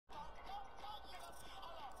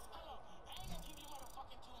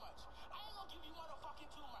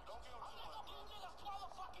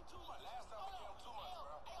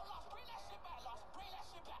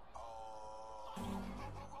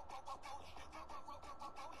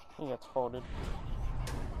He gets folded.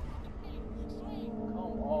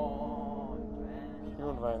 Come on, man. You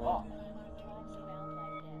invite me.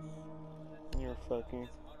 You're fucking.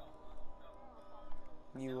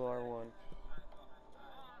 You are one.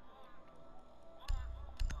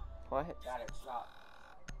 What? Got it, stop.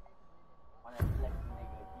 On that flex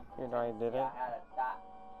nigga. You know I did it? I had a dot.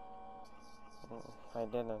 I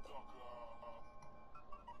didn't.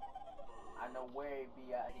 I know where he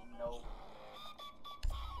be at, he know.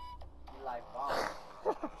 He like bomb.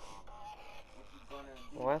 What you gonna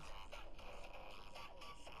do? What?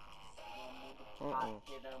 You gonna move the pot,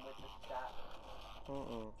 hit him with the shot.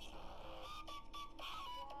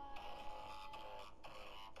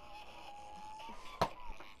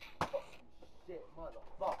 Shit,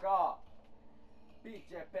 motherfucker!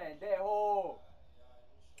 Pinche pendejo!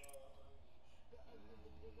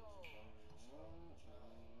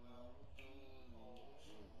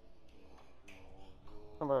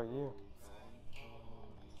 How about you?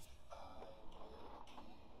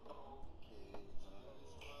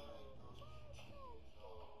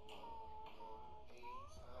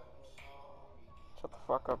 Shut the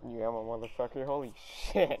fuck up, you Emma motherfucker. Holy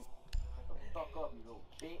shit. Shut the fuck up, you little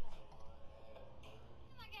bitch.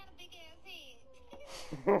 I got a big ass head.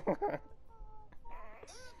 Grandma,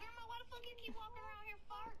 why the fuck you keep walking around here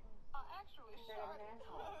farting? Actually, shut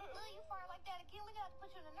you fart like that again, we got to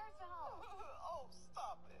put you in a nursing home. Oh,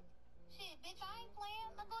 stop it. Shit, bitch, I ain't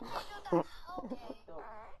playing. Now go take your Okay.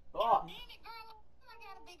 Stop! Damn it, grandma. I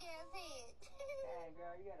got a big ass head. Hey,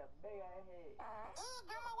 girl, you got a big ass head.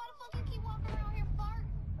 Grandma, why the fuck you keep walking around here farting?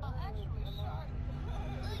 Actually, shut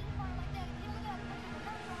you fart like that again, we got to put you in a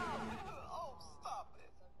nursing home. Oh, stop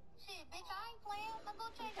it. Shit, bitch, I ain't playing. Now go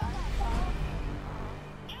change your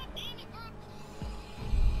God damn it, girl.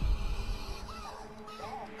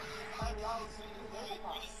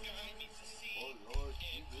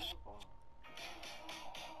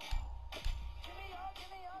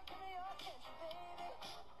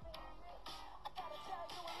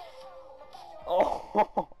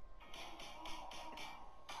 Oh!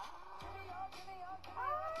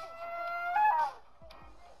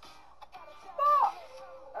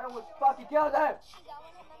 I was fucking kill them! That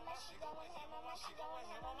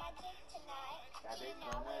bitch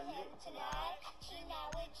gonna live tonight. She not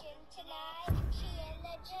with Jim tonight. She in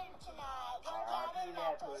the gym tonight. Work out in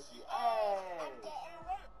that pussy. Hey! I'm getting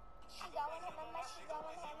rich. She going hammer, she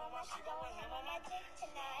going hammer, she going hammer my dick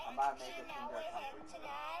tonight. I'm about to make She a not finger with him comfort.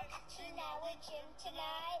 tonight. She not with Jim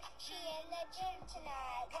tonight. She in the gym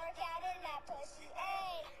tonight. Work out in that pussy.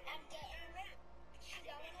 Hey, I'm getting rich. She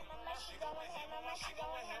going hammer, she going hammer, she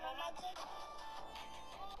going hammer my dick.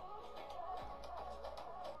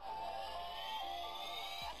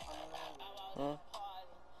 Huh?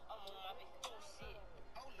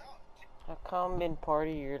 How come in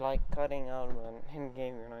party you're like cutting out, man? In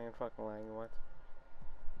game you're not even fucking lying, what?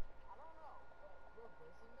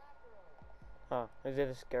 Huh, is it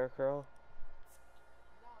a scarecrow?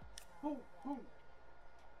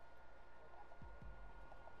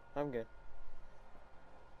 I'm good.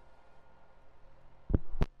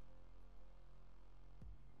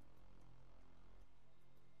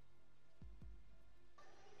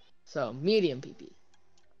 So, medium PP.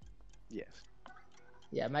 Yes.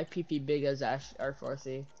 Yeah, my PP big as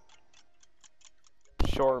R4C.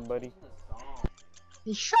 Sure, buddy.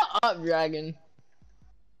 Shut up, Dragon.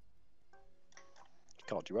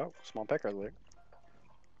 Called you out. Small pecker alert.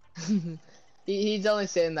 He's only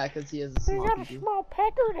saying that because he has a small You got a PP. small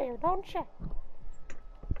pecker there, don't you?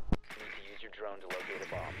 Use your drone to locate a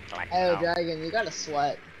bomb. Hey, Dragon, you gotta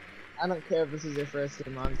sweat. I don't care if this is your first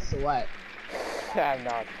game on sweat. I'm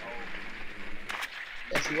not.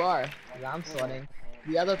 Yes, you are. 'Cause I'm sweating.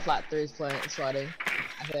 The other Plat 3 is sweating,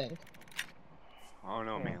 I think. I don't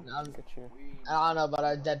know, man. Look at you. I don't know about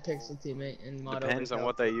our dead pixel teammate in Mod Depends on Overkill.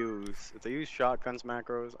 what they use. If they use shotguns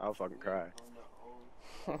macros, I'll fucking cry.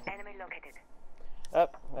 Enemy located.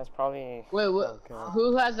 That's probably. Wait, Okay.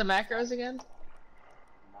 who has the macros again?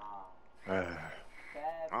 I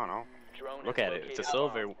don't know. Drone Look has at it. It's a located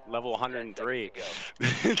silver, bomb. level 10 seconds 103. to go.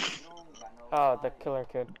 Oh, the killer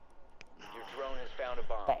kid. Your drone has found a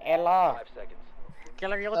bomb. The Ella. 5 seconds.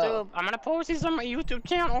 Killer YouTube. Oh. I'm gonna post this on my YouTube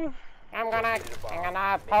channel. I'm gonna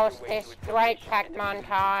post this strike pack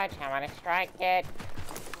montage. I'm gonna strike it.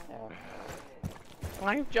 Oh.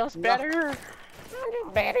 I'm just better. I'm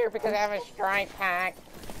just better because I have a strike pack.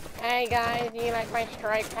 Hey guys, do you like my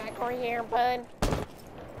strike pack over here, bud?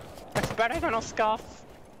 It's better than a scuff.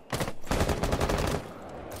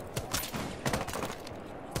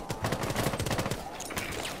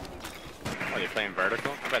 Are they playing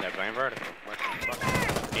vertical? I bet they're playing vertical. What the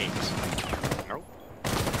fuck? Games. Nope.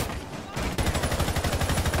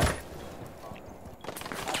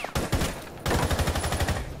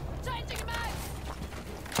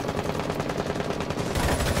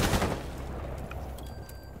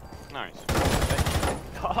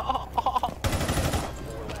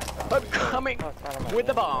 Coming What's out of my with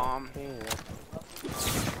the way? bomb.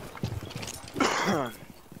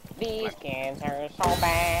 These kids are so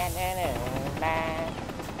bad and bad.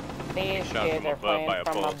 These Shot kids from are above playing by a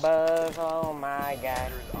from pulse. above. Oh my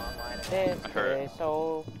god. This I heard. kid is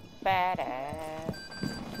so badass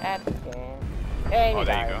at the game. Hey, Oh,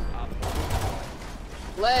 there you guys.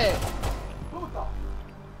 go. Lit.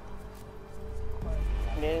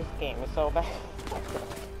 This game is so bad.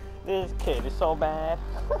 This kid is so bad.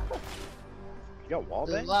 You got wall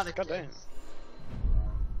There's a bangs? lot of God damn. kids.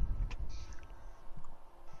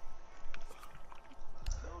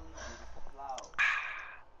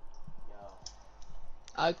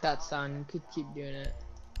 I like that sound. You could keep doing it.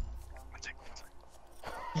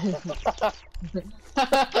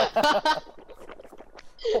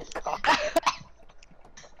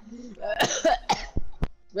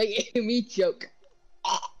 Like a meat joke.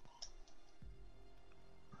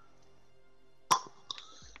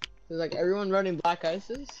 Is like everyone running black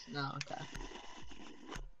ices? No, okay.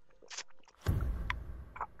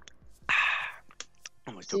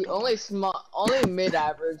 Almost See, took only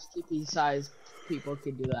mid-average TP size people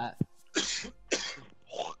could do that.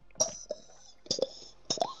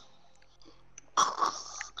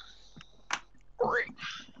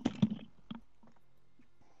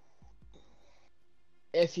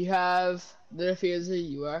 If you have the diffuser,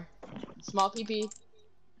 you are small PP.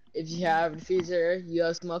 If you have diffuser, you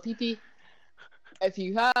have small PP. If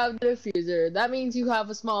you have the diffuser, that means you have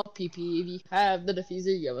a small PP. If you have the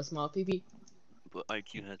diffuser, you have a small PP. But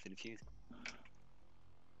IQ has to defuse.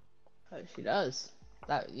 Oh, she does.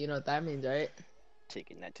 That, you know what that means, right?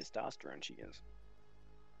 Taking that testosterone, she goes.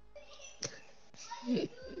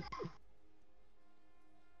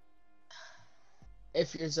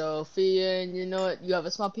 If you're Zophian, you know what? You have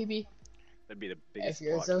a small PP. That'd be the biggest If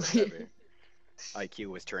you're plot twist Zophian. ever. IQ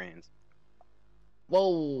was trans. Whoa.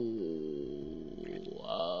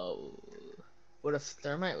 Whoa. What if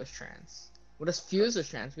Thermite was trans? What if Fuse was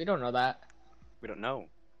trans? We don't know that. We don't know.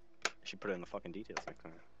 I should put it in the fucking details next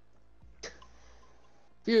time.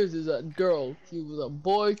 Fuse is a girl. He was a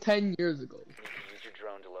boy 10 years ago. You need to use your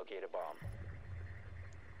drone to locate a bomb.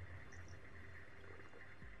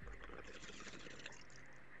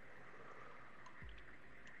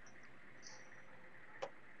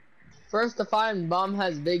 First to find bomb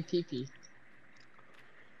has big PP.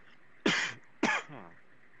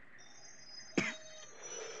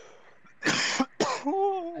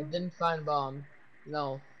 I didn't find bomb.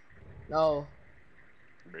 No. No.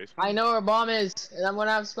 Basement? I know where bomb is, and I'm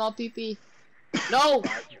gonna have small PP. No!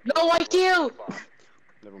 No IQ!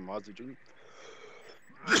 Never mods a June.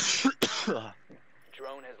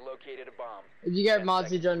 Drone has located a bomb. If you get 10 Mozzie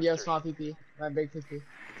seconds Drone, to you have insertion. small PP. My big PP. Insertion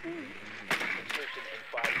in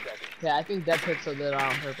 5 seconds. Yeah, I think Dead Pixel did it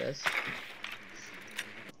on purpose.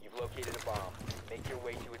 You've located a bomb. Make your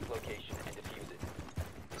way to its location and defuse it.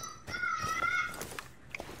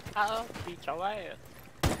 I'll beat your ass.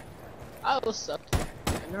 Oh, sucked.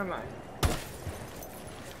 Never mind.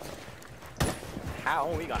 How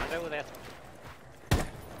are we gonna do this?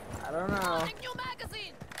 I don't know.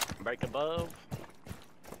 Break above.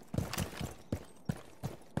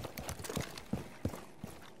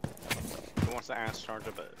 Who wants to ass charge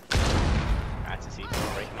above? That's a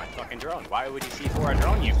C4 breaking my fucking drone. Why would you C4 a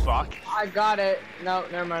drone, you fuck? I got it. No,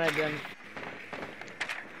 never mind, I didn't.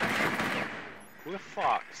 Who the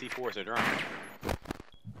fuck C4's a drone?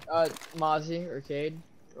 Mozzie or Cade,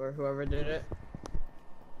 or whoever did it.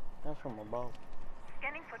 That's from above. The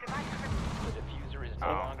diffuser is no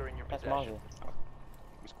Oh. longer in your That's possession. Mozzie.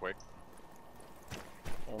 It was quick.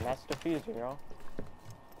 And that's the fuser, y'all.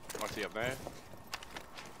 What's he up there?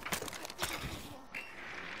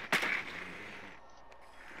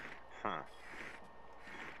 Huh.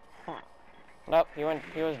 Huh. Nope, he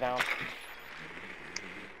was down.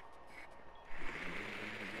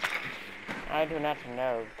 I do not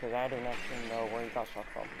know, because I do not know where he got shot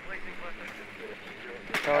from.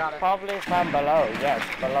 So it's probably from below, yes,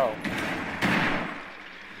 below.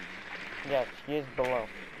 Yes, he is below.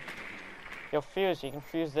 Yo, Fuse, you can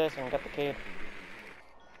fuse this and get the key.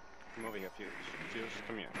 Come over here, Fuse. Fuse,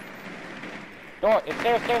 come here. Door, it's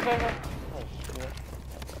there. Oh, shit.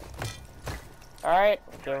 Alright,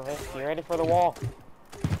 get ready for the wall.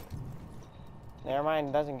 Never mind,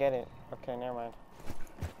 it doesn't get it. Okay, never mind.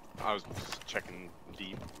 I was just checking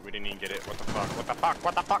deep. We didn't even get it. What the fuck? What the fuck?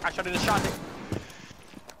 What the fuck? I should have just shot it.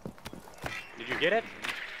 Did you get it?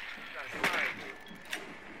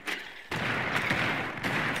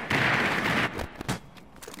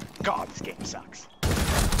 God, this game sucks.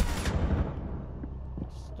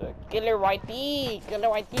 Killer Whitey! Killer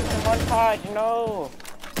Whitey from montage, no!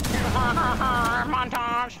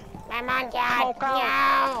 Montage! My mom died. Smoke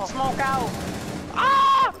out! No! Smoke out!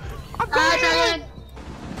 Ah! I'm Dragon!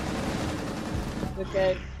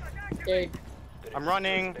 Okay. Okay. I'm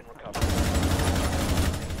running. Been recovered.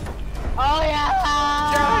 Oh yeah!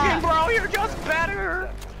 Dragon, bro, you're just better!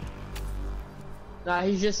 Nah,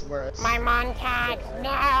 he's just worse. My mom died.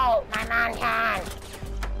 No! My mom died.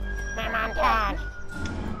 My mom died.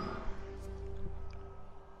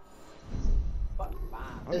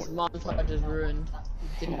 This montage is ruined.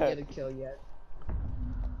 He didn't get a kill yet.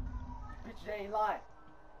 Bitch, they ain't lying.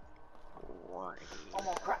 I'm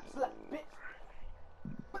on crack slap, bitch.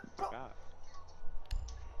 God.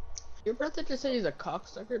 Your brother just said he's a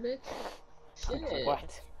cocksucker, bitch? Shit.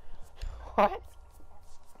 What? What?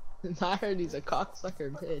 I heard he's a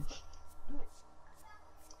cocksucker, bitch.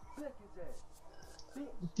 Blick his ass.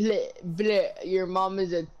 Bleh, bleh, your mom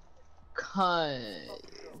is a cunt.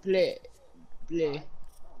 Bleh, bleh.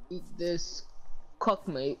 Eat this cock,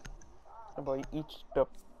 mate. How about you eat the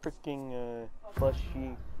freaking flesh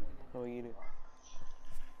sheep? No, eat it.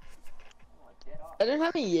 I don't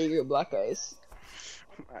have any Jaeger black ice.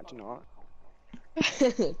 Imagine not.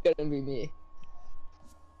 It's gonna be me.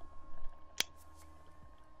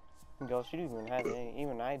 Girl, she don't even have it.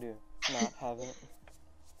 Even I do not have it.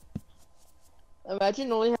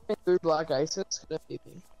 Imagine only having 3 black ices. It's gonna be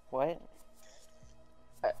me. What?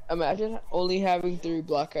 Imagine only having 3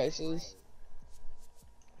 black ices.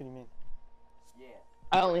 What do you mean? Yeah.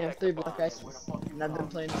 I only have 3 black ices, and I've been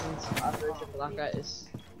playing since Operation Black Ice.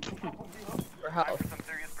 For health.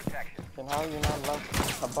 Then how are you not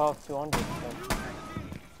above 200? Then?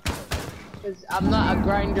 Cause I'm not a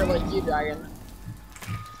grinder like you, Dragon.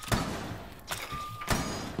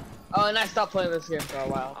 Oh, and I stopped playing this game for a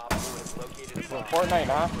while. Op 4 is located a bomb. Fortnite,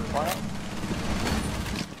 huh? Fortnite?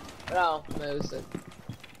 No, it was a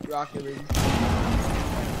Rocket League.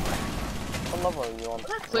 What level are you on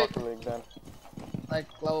Rocket League then? Like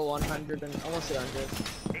level 100 and almost 200.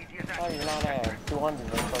 Oh, you're not at 200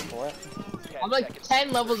 then, fuck what? I'm like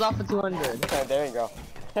 10 levels off of 200. Okay, there you go.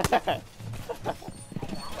 5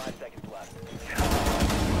 seconds left.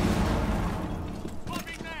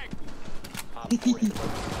 Op 4 is located.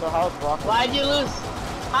 So how's Rocket League? Why'd you lose?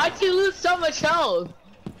 How'd you lose so much health?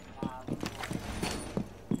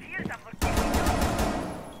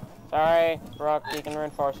 Sorry, Rock, you can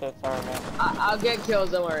reinforce it. Sorry, man. I'll get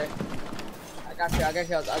kills, don't worry. I got you, I'll get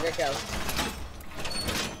kills, I'll get kills.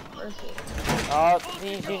 Where's it? Oh,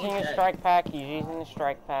 he's using a strike pack. He's using a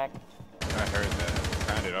strike pack. I heard that.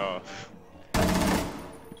 Found it off.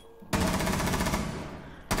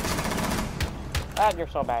 Ah, you're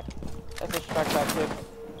so bad. That's a strike pack, dude.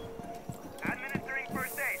 Administering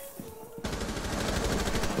first aid.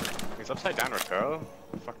 He's upside down, Raquel.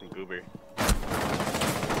 Fucking goober.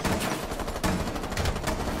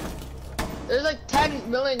 There's like 10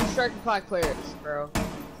 million Striker Pack players, bro.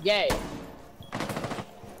 Yay.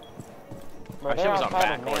 Bro, That shit was on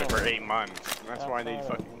outside of back order main. for 8 months. That's why they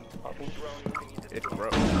Outside of fucking. puppy. It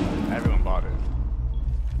broke. Everyone bought it.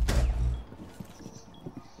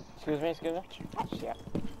 Excuse me, excuse me. Yeah.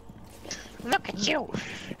 Look at you!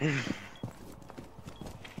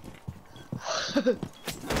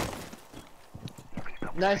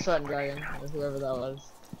 Nice one, Dragon, or whoever that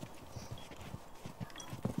was.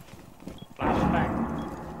 Flashback.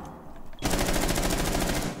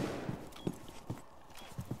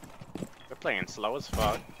 They're playing slow as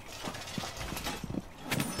fuck.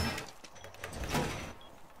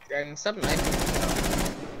 Dragon, stop knifing.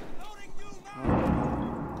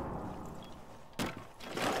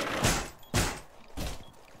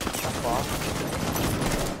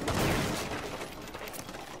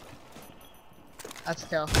 That's a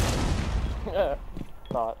kill.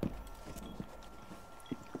 Not.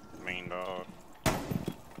 Main dog.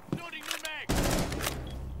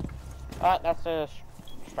 Ah, that's a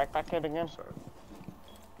strike back hit again. So,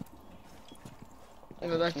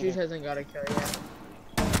 No, that dude hasn't got a kill yet.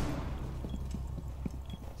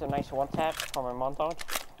 It's a nice one tap for my montage.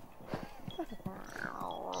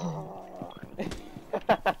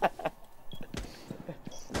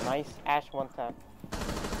 Nice ash one tap.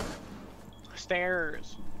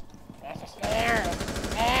 stairs. There's a stairs!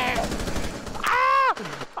 Stairs! Ah!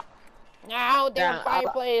 No, there's Yeah,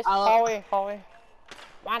 fireplace! Hallway, hallway.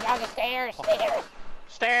 Come on down the stairs! Stairs!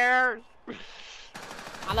 Stairs!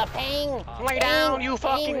 On the ping! Lay down, you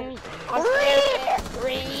fucking. On stairs!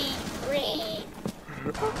 Three! Three!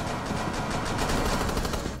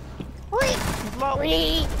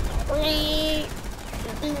 Three!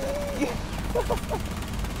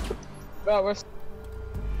 Bro, we're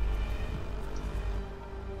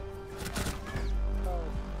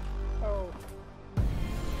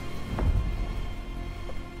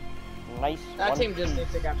Nice. That one team just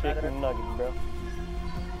needs to get better. chicken nugget, bro.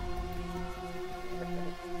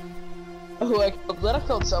 Oh, I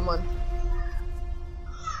killed someone.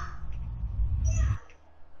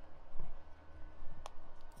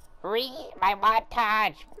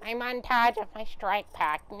 My montage of my strike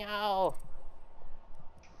pack, no.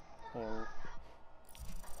 And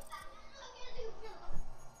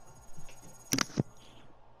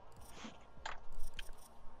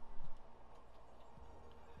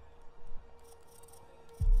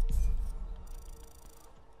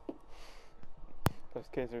those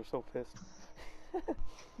kids are so pissed.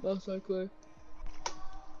 Most likely.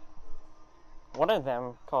 One of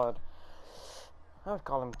them called, I would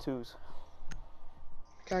call them twos.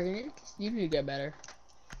 Dragon, you need to get better.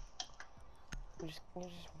 You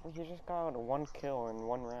just got one kill in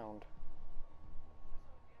one round.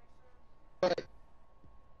 But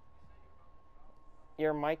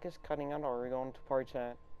Your mic is cutting out, or are we going to part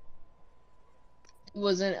chat? it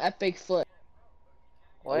was an epic flick.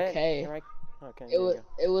 What? Okay. Your mic? Okay.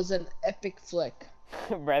 It was an epic flick.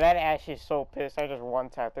 Bro, that Ash is so pissed. I just one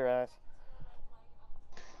tapped her ass.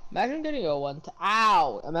 Imagine getting a one.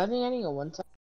 Ow! Imagine getting a one time.